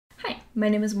My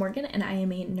name is Morgan and I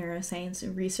am a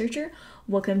neuroscience researcher.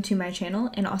 Welcome to my channel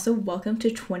and also welcome to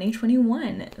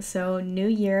 2021. So new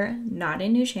year, not a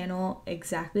new channel,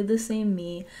 exactly the same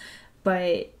me,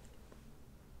 but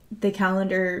the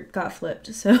calendar got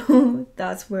flipped. So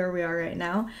that's where we are right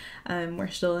now. We're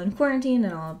still in quarantine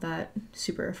and all of that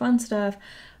super fun stuff,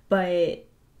 but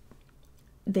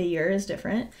the year is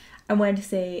different. I wanted to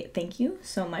say thank you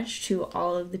so much to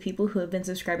all of the people who have been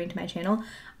subscribing to my channel.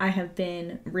 I have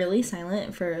been really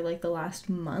silent for like the last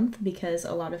month because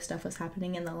a lot of stuff was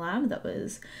happening in the lab that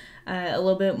was a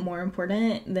little bit more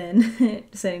important than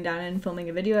sitting down and filming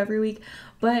a video every week.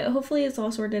 But hopefully it's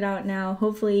all sorted out now.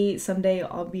 Hopefully someday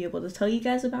I'll be able to tell you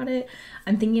guys about it.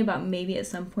 I'm thinking about maybe at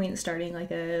some point starting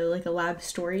like a lab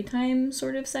story time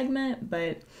sort of segment,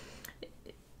 but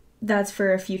that's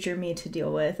for a future me to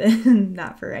deal with and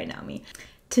not for right now me.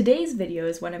 Today's video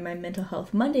is one of my Mental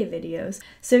Health Monday videos.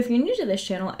 So if you're new to this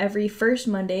channel, every first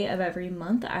Monday of every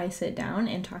month, I sit down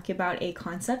and talk about a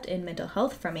concept in mental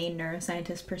health from a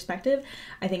neuroscientist perspective.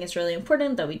 I think it's really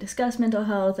important that we discuss mental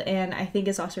health, and I think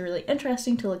it's also really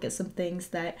interesting to look at some things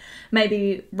that might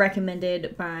be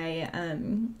recommended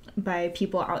by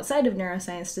people outside of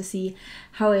neuroscience to see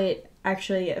how it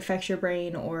actually affects your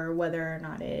brain or whether or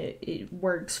not it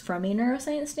works from a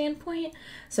neuroscience standpoint.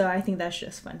 So I think that's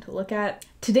just fun to look at.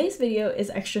 Today's video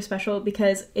is extra special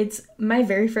because it's my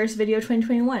very first video of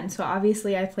 2021. So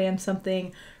obviously I planned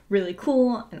something really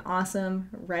cool and awesome,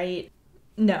 right?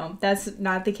 No, that's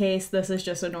not the case. This is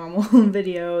just a normal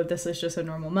video. This is just a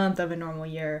normal month of a normal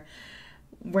year.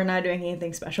 We're not doing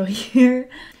anything special here.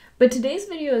 But today's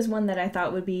video is one that I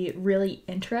thought would be really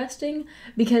interesting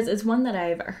because it's one that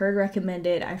I've heard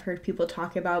recommended, I've heard people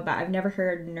talk about, but I've never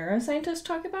heard neuroscientists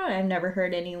talk about. I've never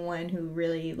heard anyone who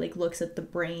really looks at the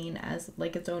brain as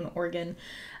its own organ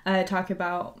talk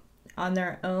about on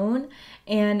their own.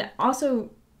 And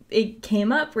also it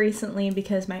came up recently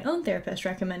because my own therapist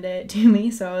recommended it to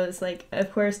me. So I was like, of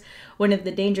course, one of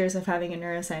the dangers of having a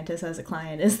neuroscientist as a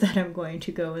client is that I'm going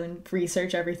to go and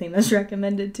research everything that's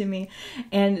recommended to me.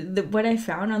 And what I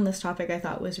found on this topic I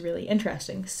thought was really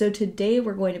interesting. So today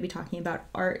we're going to be talking about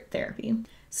art therapy.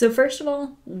 So first of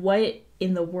all, what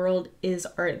in the world is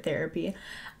art therapy?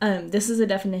 This is a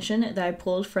definition that I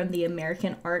pulled from the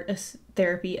American Art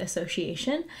Therapy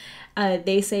Association.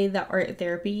 They say that art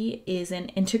therapy is an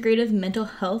integrative mental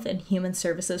health and human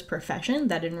services profession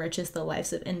that enriches the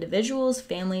lives of individuals,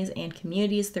 families, and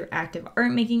communities through active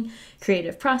art making,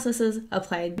 creative processes,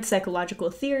 applied psychological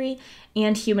theory,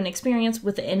 and human experience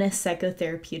within a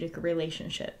psychotherapeutic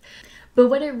relationship. But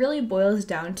what it really boils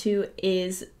down to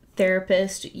is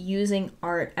therapists using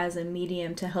art as a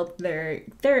medium to help their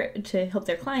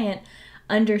client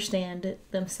understand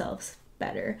themselves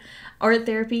better. Art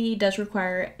therapy does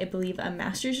require, I believe, a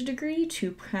master's degree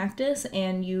to practice,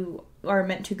 and you are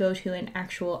meant to go to an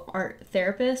actual art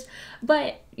therapist,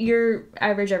 but your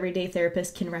average everyday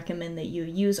therapist can recommend that you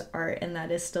use art, and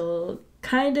that is still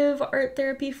kind of art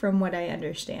therapy from what I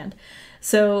understand.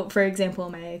 So for example,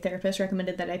 my therapist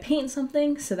recommended that I paint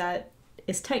something, so that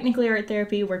is technically art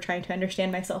therapy. We're trying to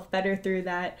understand myself better through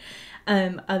that.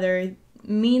 Other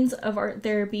means of art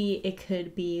therapy, it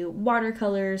could be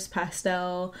watercolors,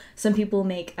 pastel. Some people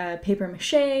make paper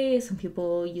mache, some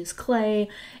people use clay.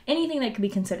 Anything that could be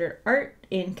considered art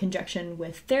in conjunction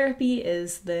with therapy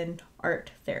is then art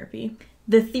therapy.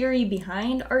 The theory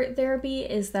behind art therapy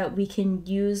is that we can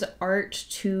use art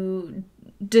to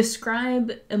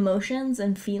describe emotions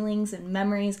and feelings and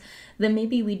memories that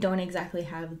maybe we don't exactly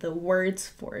have the words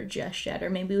for just yet, or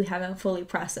maybe we haven't fully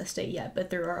processed it yet, but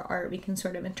through our art we can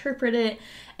sort of interpret it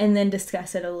and then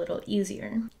discuss it a little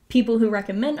easier. People who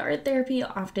recommend art therapy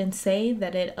often say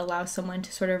that it allows someone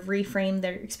to sort of reframe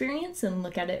their experience and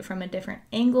look at it from a different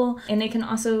angle, and it can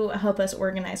also help us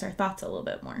organize our thoughts a little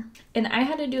bit more. And I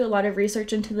had to do a lot of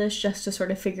research into this just to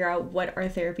sort of figure out what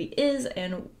art therapy is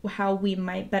and how we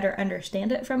might better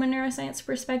understand it from a neuroscience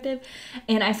perspective.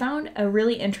 And I found a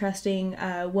really interesting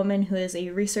woman who is a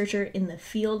researcher in the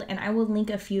field, and I will link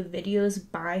a few videos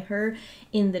by her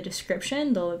in the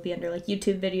description. They'll be under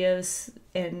YouTube videos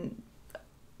and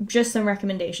just some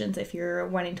recommendations if you're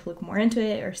wanting to look more into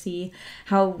it or see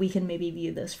how we can maybe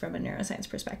view this from a neuroscience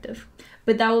perspective.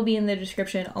 But that will be in the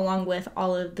description along with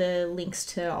all of the links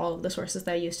to all of the sources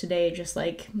that I use today, just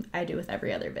like I do with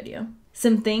every other video.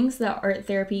 Some things that art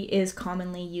therapy is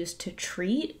commonly used to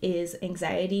treat is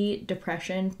anxiety,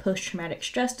 depression, post-traumatic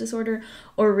stress disorder,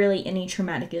 or really any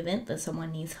traumatic event that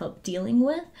someone needs help dealing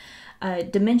with.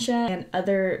 Dementia and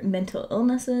other mental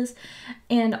illnesses.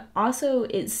 And also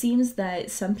it seems that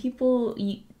some people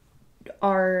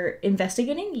are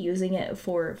investigating using it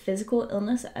for physical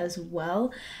illness as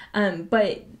well,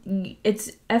 but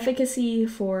its efficacy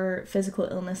for physical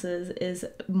illnesses is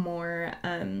more,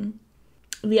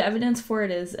 the evidence for it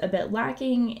is a bit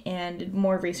lacking, and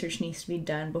more research needs to be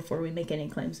done before we make any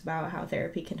claims about how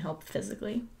therapy can help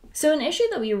physically. So an issue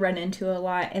that we run into a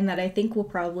lot, and that I think will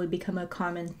probably become a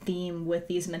common theme with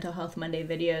these Mental Health Monday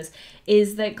videos,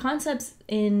 is that concepts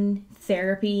in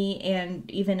therapy and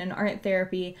even in art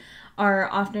therapy are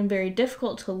often very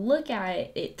difficult to look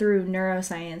at it through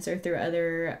neuroscience or through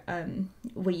other,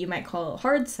 what you might call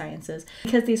hard sciences,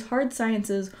 because these hard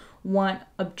sciences want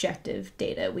objective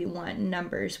data. We want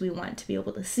numbers. We want to be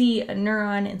able to see a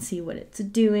neuron and see what it's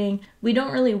doing. We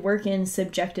don't really work in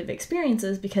subjective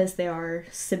experiences because they are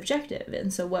subjective.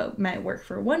 And so what might work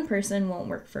for one person won't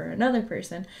work for another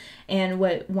person. And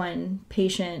what one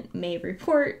patient may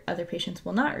report, other patients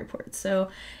will not report. So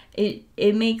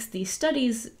it makes these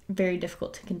studies very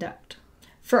difficult to conduct.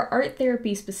 For art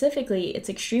therapy specifically, it's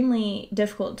extremely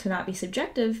difficult to not be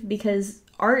subjective because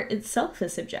art itself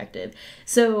is subjective.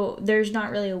 So there's not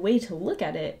really a way to look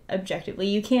at it objectively.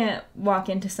 You can't walk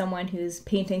into someone who's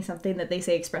painting something that they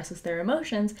say expresses their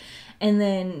emotions and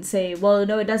then say, well,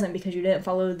 no, it doesn't because you didn't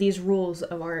follow these rules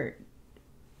of art.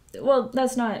 Well,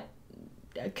 that's not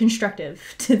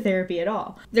constructive to therapy at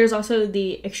all. There's also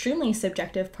the extremely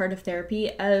subjective part of therapy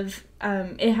of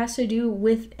it has to do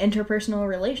with interpersonal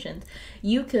relations.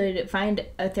 You could find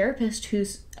a therapist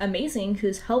who's amazing,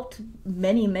 who's helped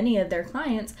many of their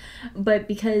clients, but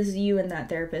because you and that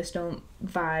therapist don't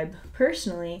vibe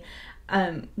personally,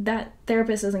 that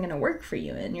therapist isn't going to work for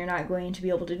you, and you're not going to be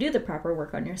able to do the proper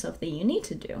work on yourself that you need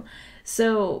to do.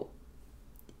 So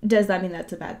does that mean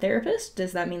that's a bad therapist?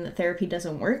 Does that mean that therapy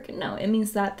doesn't work? No, it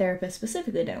means that therapist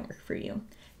specifically didn't work for you.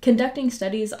 Conducting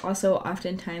studies also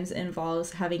oftentimes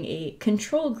involves having a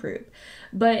control group,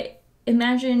 but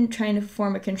imagine trying to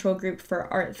form a control group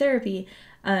for art therapy.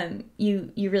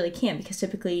 You really can't, because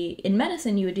typically in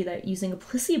medicine you would do that using a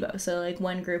placebo. So like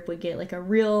one group would get like a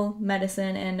real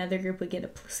medicine and another group would get a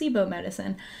placebo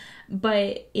medicine.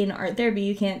 But in art therapy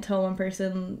you can't tell one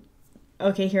person,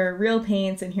 okay, here are real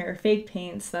paints and here are fake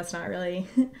paints. That's not really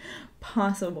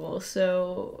possible.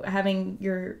 So having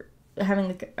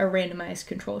like a randomized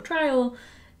control trial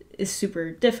is super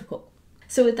difficult.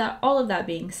 So with that, all of that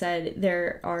being said,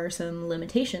 there are some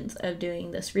limitations of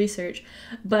doing this research,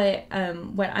 but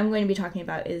what I'm going to be talking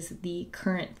about is the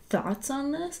current thoughts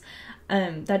on this.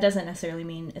 That doesn't necessarily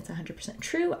mean it's 100%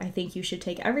 true. I think you should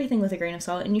take everything with a grain of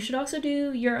salt, and you should also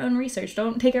do your own research.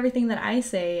 Don't take everything that I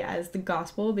say as the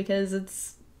gospel, because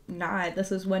it's not.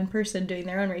 This is one person doing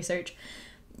their own research.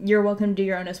 You're welcome to do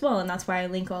your own as well, and that's why I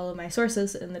link all of my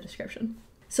sources in the description.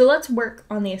 So let's work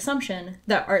on the assumption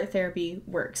that art therapy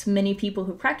works. Many people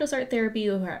who practice art therapy,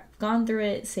 who have gone through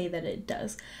it, say that it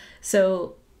does.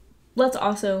 So let's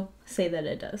also say that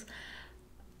it does.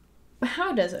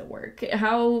 How does it work?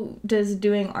 How does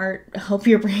doing art help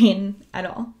your brain at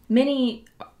all? Many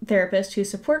therapists who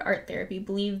support art therapy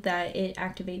believe that it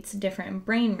activates different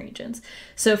brain regions.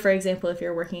 So for example, if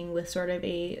you're working with sort of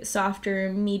a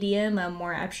softer medium, a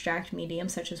more abstract medium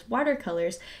such as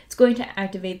watercolors, it's going to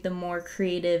activate the more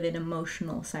creative and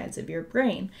emotional sides of your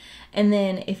brain. And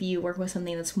then if you work with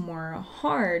something that's more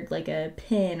hard, like a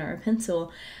pen or a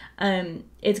pencil,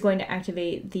 it's going to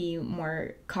activate the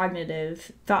more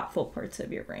cognitive, thoughtful parts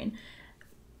of your brain.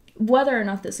 Whether or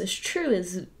not this is true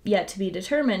is yet to be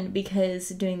determined, because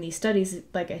doing these studies,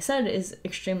 like I said, is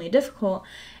extremely difficult,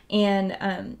 and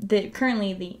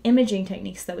currently the imaging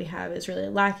techniques that we have is really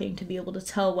lacking to be able to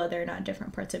tell whether or not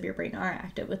different parts of your brain are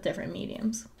active with different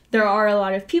mediums. There are a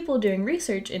lot of people doing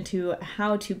research into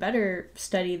how to better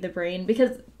study the brain,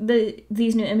 because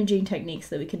these new imaging techniques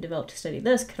that we could develop to study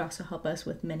this could also help us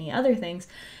with many other things,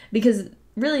 because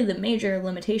really the major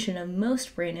limitation of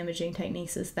most brain imaging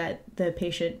techniques is that the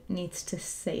patient needs to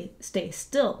stay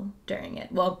still during it.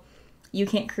 Well, you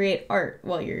can't create art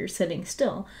while you're sitting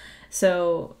still.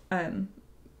 So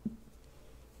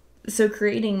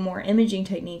creating more imaging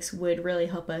techniques would really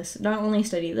help us not only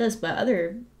study this, but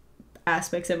other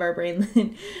aspects of our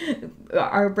brain.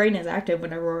 Our brain is active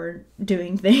whenever we're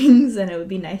doing things, and it would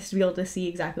be nice to be able to see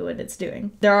exactly what it's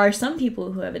doing. There are some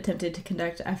people who have attempted to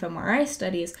conduct fMRI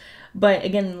studies, but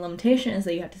again, the limitation is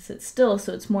that you have to sit still,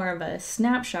 so it's more of a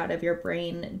snapshot of your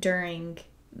brain during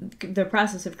the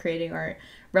process of creating art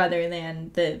rather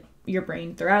than your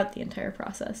brain throughout the entire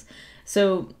process.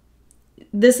 So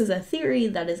this is a theory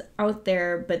that is out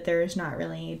there, but there's not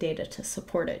really any data to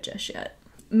support it just yet.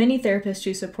 many therapists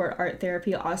who support art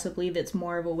therapy also believe it's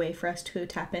more of a way for us to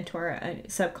tap into our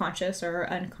subconscious or our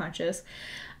unconscious.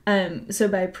 So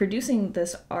by producing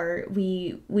this art,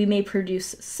 we may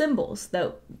produce symbols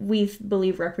that we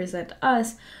believe represent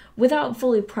us without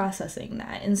fully processing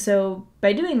that. And so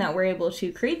by doing that, we're able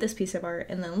to create this piece of art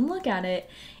and then look at it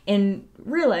and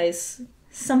realize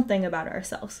something about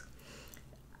ourselves.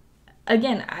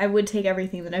 Again, I would take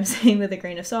everything that I'm saying with a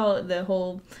grain of salt. The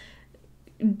whole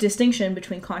distinction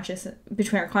between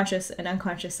our conscious and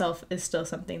unconscious self is still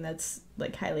something that's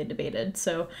like highly debated.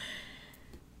 So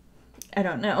I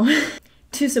don't know.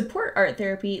 To support art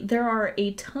therapy, there are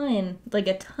a ton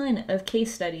of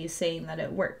case studies saying that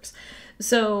it works.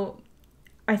 So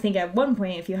I think at one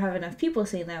point, if you have enough people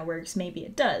saying that it works, maybe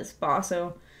it does. But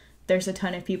also, there's a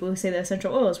ton of people who say that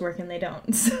essential oils work and they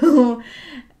don't. So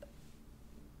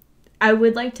I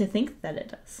would like to think that it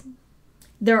does.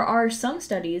 There are some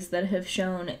studies that have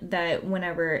shown that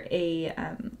whenever a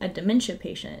dementia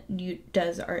patient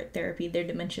does art therapy, their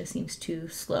dementia seems to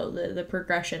slow. The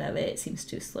progression of it seems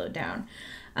to slow down.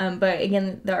 But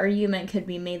again, the argument could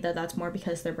be made that that's more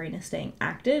because their brain is staying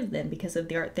active than because of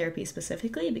the art therapy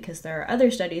specifically, because there are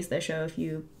other studies that show if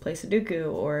you play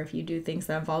Sudoku or if you do things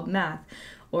that involve math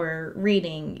or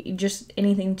reading, just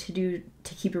anything to do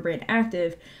to keep your brain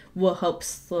active will help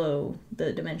slow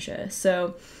the dementia.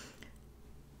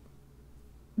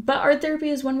 But art therapy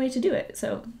is one way to do it,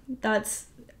 so that's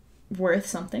worth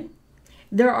something.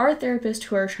 There are therapists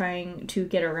who are trying to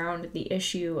get around the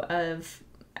issue of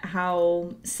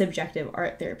how subjective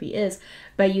art therapy is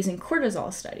by using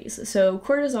cortisol studies. So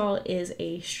cortisol is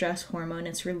a stress hormone.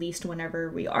 It's released whenever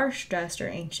we are stressed or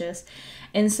anxious.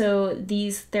 And so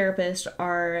these therapists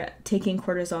are taking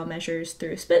cortisol measures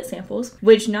through spit samples,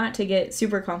 which, not to get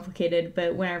super complicated,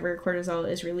 but whenever cortisol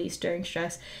is released during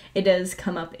stress, it does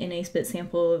come up in a spit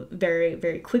sample very,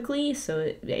 very quickly.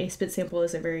 So a spit sample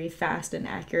is a very fast and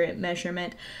accurate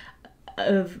measurement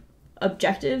of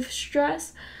objective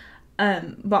stress.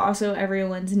 But also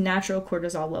everyone's natural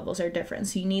cortisol levels are different.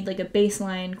 So you need like a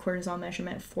baseline cortisol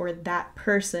measurement for that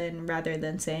person rather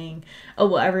than saying, oh,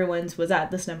 well, everyone's was at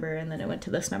this number and then it went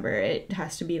to this number. It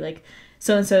has to be like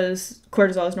so-and-so's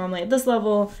cortisol is normally at this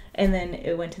level and then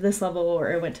it went to this level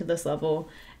or it went to this level,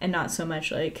 and not so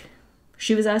much like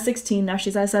she was at 16, now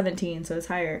she's at 17, so it's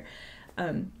higher,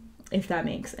 if that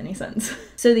makes any sense.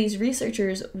 So these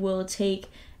researchers will take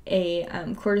a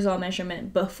cortisol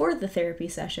measurement before the therapy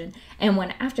session and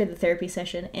one after the therapy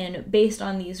session, and based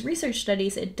on these research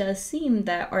studies, it does seem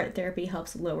that art therapy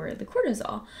helps lower the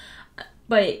cortisol.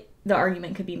 But the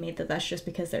argument could be made that that's just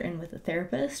because they're in with a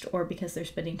therapist or because they're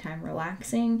spending time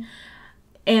relaxing.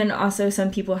 And also some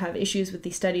people have issues with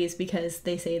these studies because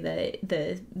they say that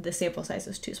the sample size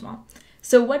is too small.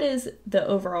 So what is the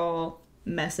overall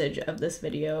message of this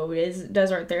video?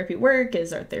 Does art therapy work?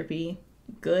 Is art therapy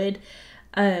good?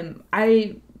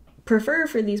 I prefer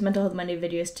for these Mental Health Monday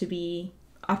videos to be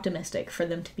optimistic, for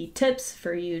them to be tips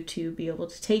for you to be able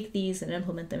to take these and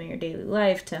implement them in your daily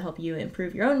life to help you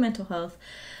improve your own mental health.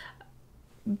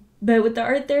 But with the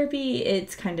art therapy,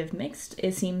 it's kind of mixed.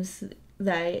 It seems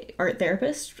that art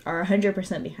therapists are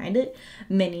 100% behind it.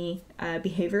 Many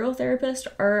behavioral therapists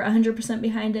are 100%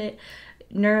 behind it.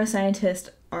 Neuroscientists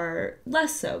are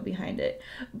less so behind it.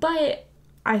 But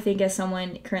I think as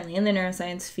someone currently in the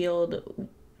neuroscience field,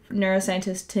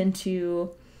 neuroscientists tend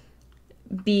to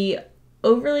be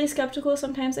overly skeptical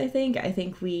sometimes, I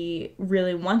think we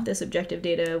really want this objective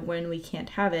data when we can't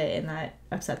have it, and that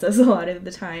upsets us a lot of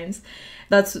the times.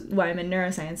 That's why I'm in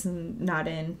neuroscience and not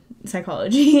in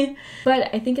psychology. But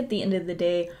I think at the end of the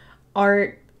day,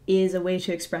 art is a way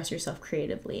to express yourself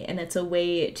creatively, and it's a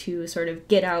way to sort of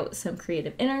get out some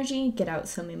creative energy, get out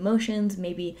some emotions.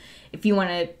 Maybe if you want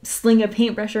to sling a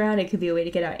paintbrush around, it could be a way to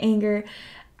get out anger,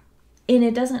 and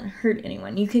it doesn't hurt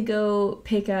anyone. You could go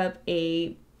pick up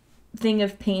a thing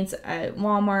of paints at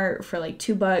Walmart for like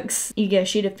 $2. You get a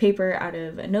sheet of paper out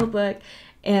of a notebook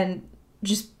and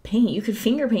just paint. You could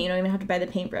finger paint. You don't even have to buy the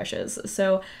paintbrushes.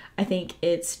 So I think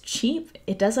it's cheap.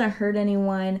 It doesn't hurt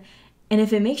anyone. And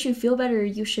if it makes you feel better,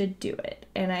 you should do it.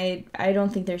 And I don't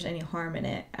think there's any harm in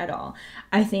it at all.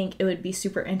 I think it would be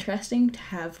super interesting to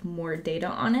have more data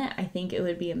on it. I think it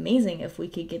would be amazing if we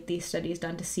could get these studies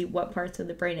done to see what parts of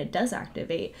the brain it does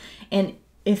activate. And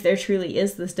if there truly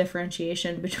is this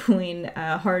differentiation between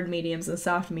hard mediums and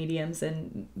soft mediums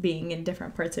and being in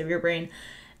different parts of your brain,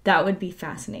 that would be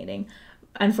fascinating.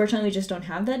 Unfortunately, we just don't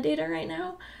have that data right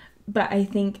now, but I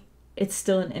think it's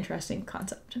still an interesting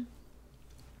concept.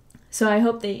 So I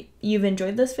hope that you've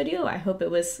enjoyed this video. I hope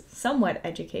it was somewhat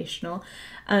educational.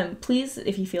 Please,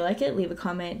 if you feel like it, leave a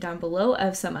comment down below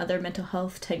of some other mental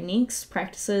health techniques,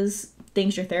 practices,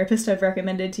 things your therapist have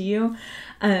recommended to you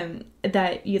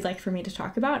that you'd like for me to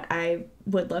talk about. I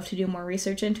would love to do more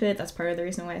research into it. That's part of the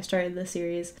reason why I started this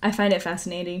series. I find it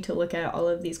fascinating to look at all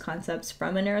of these concepts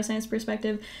from a neuroscience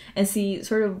perspective and see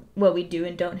sort of what we do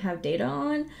and don't have data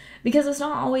on, because it's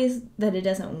not always that it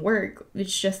doesn't work.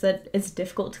 It's just that it's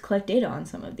difficult to collect data on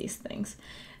some of these things.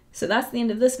 So that's the end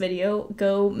of this video.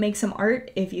 Go make some art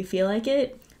if you feel like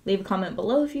it. Leave a comment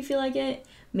below if you feel like it.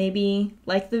 Maybe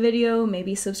like the video,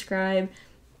 maybe subscribe.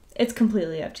 It's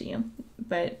completely up to you.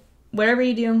 But whatever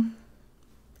you do,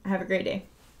 have a great day.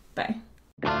 Bye.